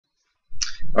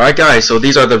Alright guys, so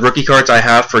these are the rookie cards I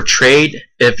have for trade.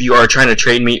 If you are trying to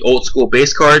trade me old school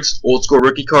base cards, old school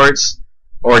rookie cards,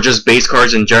 or just base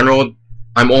cards in general,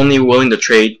 I'm only willing to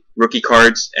trade rookie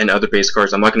cards and other base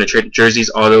cards. I'm not going to trade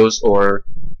jerseys, autos, or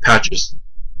patches.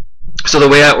 So the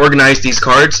way I organized these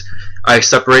cards, I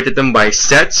separated them by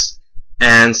sets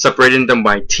and separated them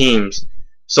by teams.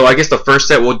 So I guess the first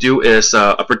set we'll do is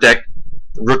Upper Deck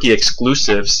rookie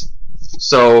exclusives.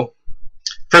 So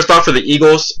first off, for the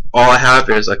Eagles, all I have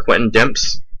is a Quentin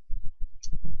Demps.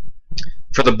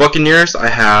 For the Buccaneers, I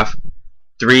have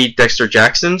 3 Dexter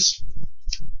Jacksons,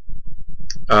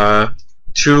 2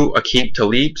 Aqib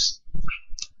Talibs,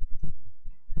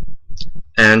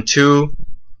 and 2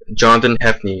 Jonathan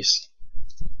Hefneys.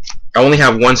 I only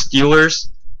have 1 Steelers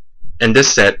in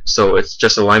this set, so it's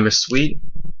just a Limas Suite.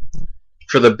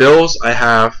 For the Bills, I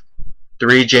have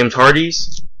 3 James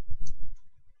Hardys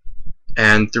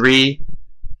and 3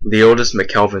 Leotis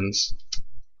McKelvins.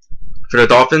 For the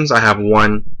Dolphins, I have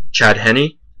 1 Chad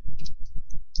Henne,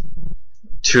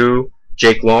 2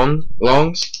 Jake Longs,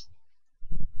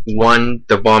 1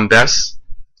 Devon Bess,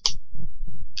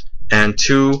 and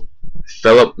 2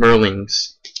 Philip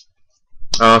Merlings.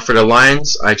 For the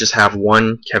Lions, I just have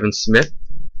 1 Kevin Smith.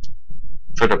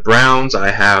 For the Browns, I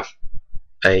have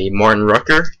a Martin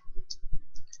Rucker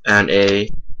and a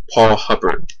Paul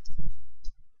Hubbard.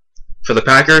 For the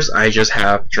Packers, I just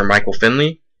have Jermichael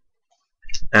Finley.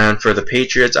 And for the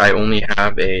Patriots, I only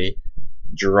have a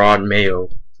Gerard Mayo,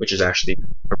 which is actually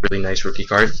a really nice rookie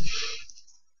card.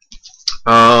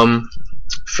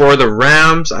 For the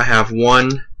Rams, I have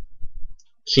 1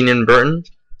 Keenan Burton,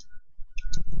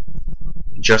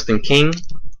 Justin King,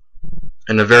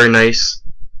 and a very nice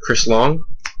Chris Long.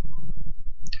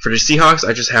 For the Seahawks,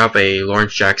 I just have a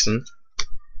Lawrence Jackson.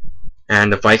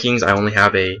 And the Vikings, I only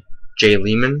have a Jay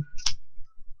Lehman.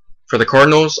 For the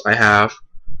Cardinals, I have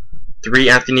 3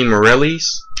 Anthony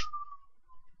Morellis,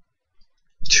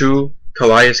 2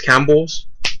 Calais Campbells,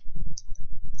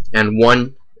 and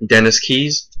 1 Dennis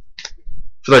Keys.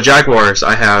 For the Jaguars,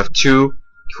 I have 2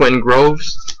 Quentin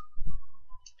Groves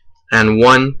and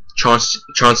 1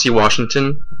 Chauncey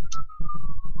Washington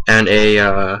and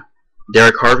a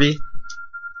Derek Harvey.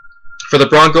 For the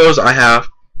Broncos, I have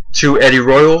 2 Eddie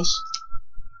Royals,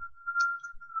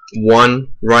 1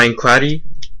 Ryan Clady,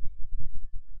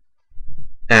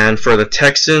 and for the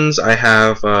Texans, I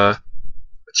have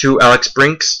 2 Alex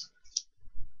Brinks,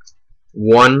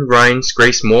 1 Ryan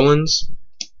Grace Mullins,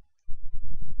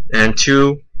 and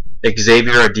 2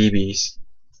 Xavier Adibis.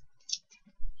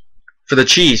 For the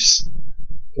Chiefs,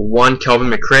 1 Kelvin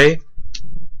McRae,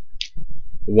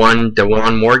 1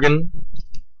 DeJuan Morgan,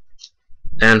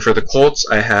 and for the Colts,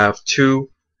 I have 2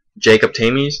 Jacob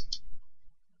Tamies.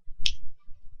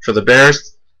 For the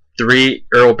Bears, 3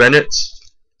 Earl Bennetts,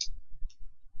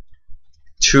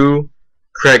 2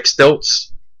 Craig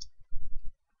Stilts,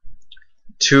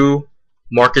 2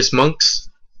 Marcus Monks,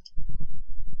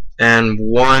 and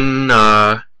 1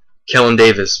 Kellen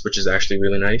Davis, which is actually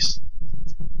really nice.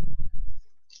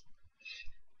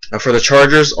 For the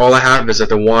Chargers, all I have is a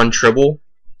DeJuan Tribble.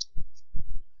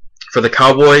 For the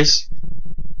Cowboys,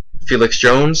 Felix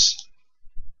Jones,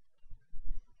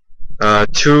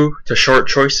 2 Tashard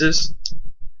Choices,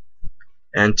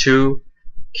 and 2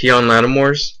 Keon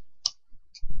Lattimores.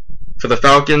 For the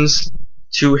Falcons,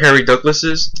 2 Harry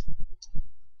Douglases,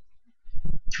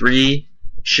 3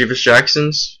 Sheavis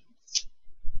Jacksons,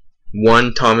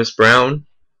 1 Thomas Brown,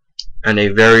 and a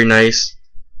very nice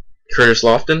Curtis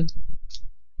Lofton.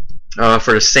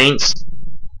 For the Saints,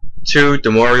 2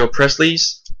 Demario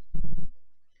Presleys,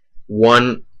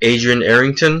 1 Adrian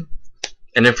Arrington,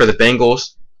 and then for the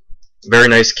Bengals, very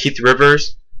nice Keith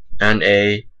Rivers and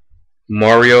a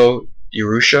Mario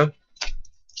Urusha.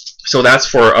 So that's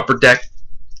for Upper Deck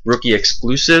rookie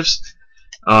exclusives.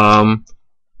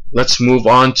 Let's move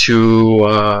on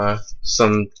to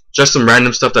some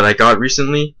random stuff that I got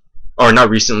recently, or not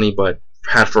recently, but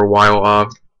had for a while.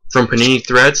 From Panini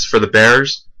Threads for the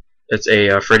Bears, it's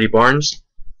a Freddie Barnes.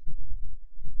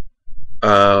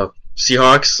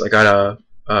 Seahawks, I got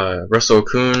a Russell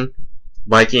Okung.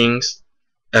 Vikings,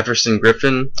 Everson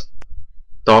Griffin.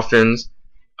 Dolphins,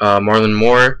 Marlon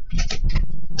Moore.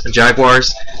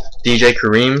 Jaguars, DJ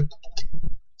Kareem.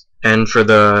 And for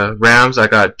the Rams, I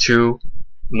got 2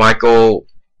 Michael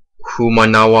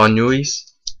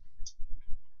Humanawa-Nuis.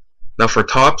 Now for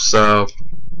tops,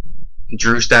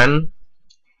 Drew Stanton,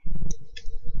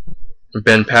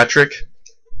 Ben Patrick,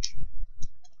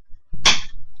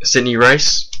 Sidney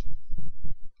Rice.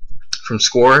 From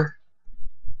Score,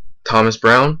 Thomas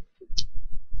Brown,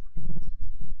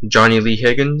 Johnny Lee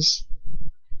Higgins,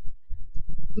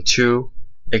 2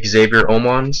 Xavier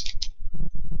Omons,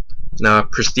 Now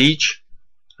Prestige,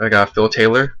 I got Phil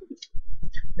Taylor.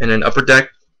 And then Upper Deck,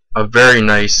 a very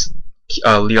nice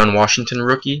Leon Washington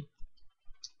rookie.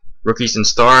 Rookies and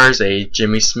Stars, a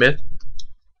Jimmy Smith.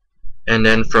 And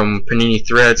then from Panini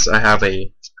Threads, I have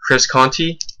a Chris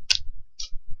Conti,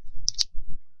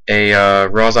 a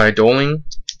Razai Doling,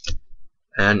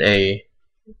 and a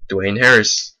Dwayne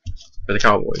Harris for the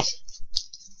Cowboys.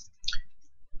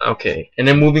 Okay, and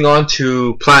then moving on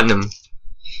to Platinum.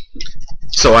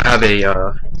 So I have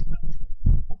a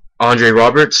Andre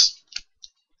Roberts,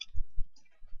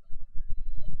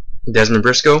 Desmond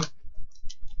Briscoe,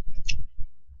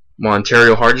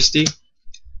 Montario Hardesty,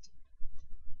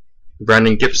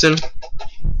 Brandon Gibson,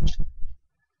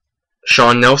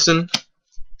 Sean Nelson,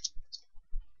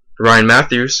 Ryan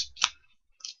Matthews,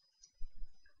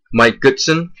 Mike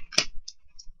Goodson,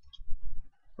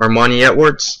 Armani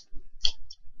Edwards,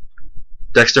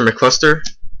 Dexter McCluster,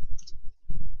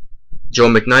 Joe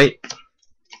McKnight,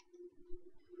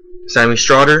 Sammy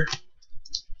Strotter,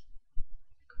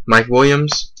 Mike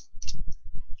Williams,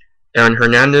 Aaron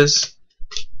Hernandez,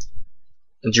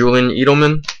 Julian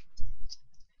Edelman,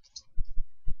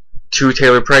 2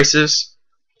 Taylor Prices,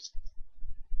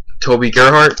 Toby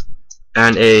Gerhart,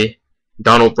 and a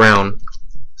Donald Brown.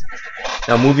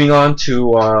 Now moving on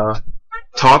to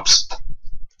Topps,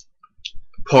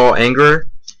 Paul Anger,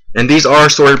 and these are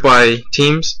sorted by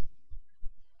teams.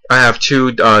 I have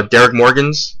 2 Derek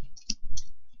Morgans,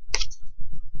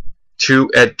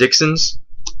 2 Ed Dixons,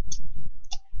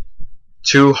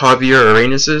 2 Javier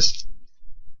Arenases,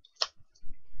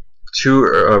 2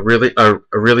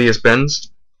 Aurelius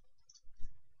Benz,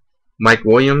 Mike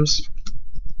Williams,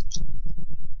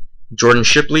 Jordan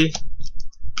Shipley,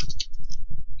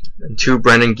 and 2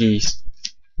 Brandon Geese,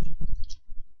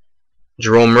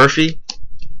 Jerome Murphy,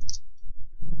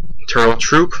 Terrell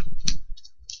Troop,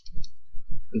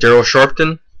 Daryl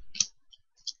Sharpton,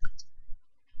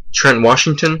 Trent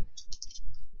Washington,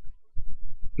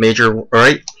 Major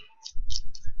Wright,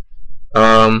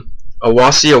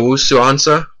 Awasi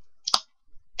Owusu-Ansah,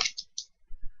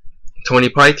 Tony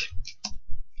Pike,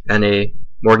 and a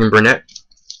Morgan Burnett.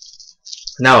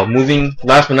 Now,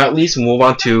 last but not least, we'll move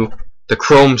on to the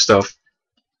Chrome stuff.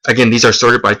 Again, these are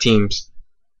sorted by teams.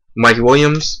 Mike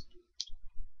Williams,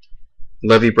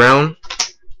 Levy Brown,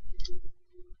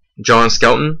 John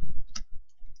Skelton,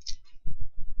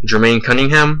 Jermaine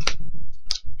Cunningham,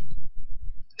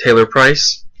 Taylor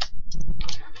Price,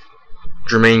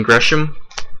 Jermaine Gresham,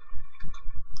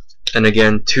 and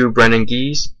again 2 Brennan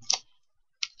Geese,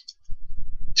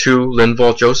 2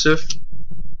 Linval Joseph,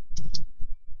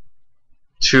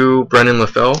 2 Brennan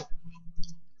LaFell,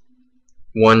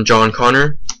 1 John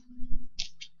Connor,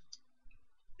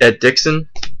 Ed Dixon,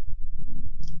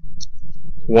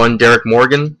 1 Derek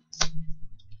Morgan,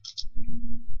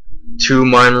 2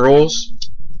 Mine Rolls,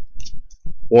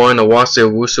 1 Awase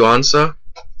Owusu-Ansah,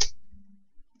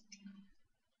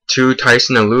 2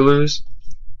 Tyson Alulus,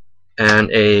 and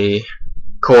a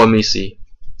Koamisi.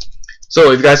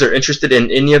 So if you guys are interested in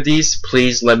any of these,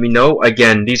 please let me know.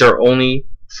 Again, these are only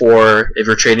for if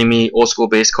you're trading me old school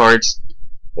base cards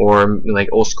or like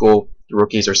old school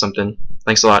rookies or something.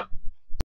 Thanks a lot.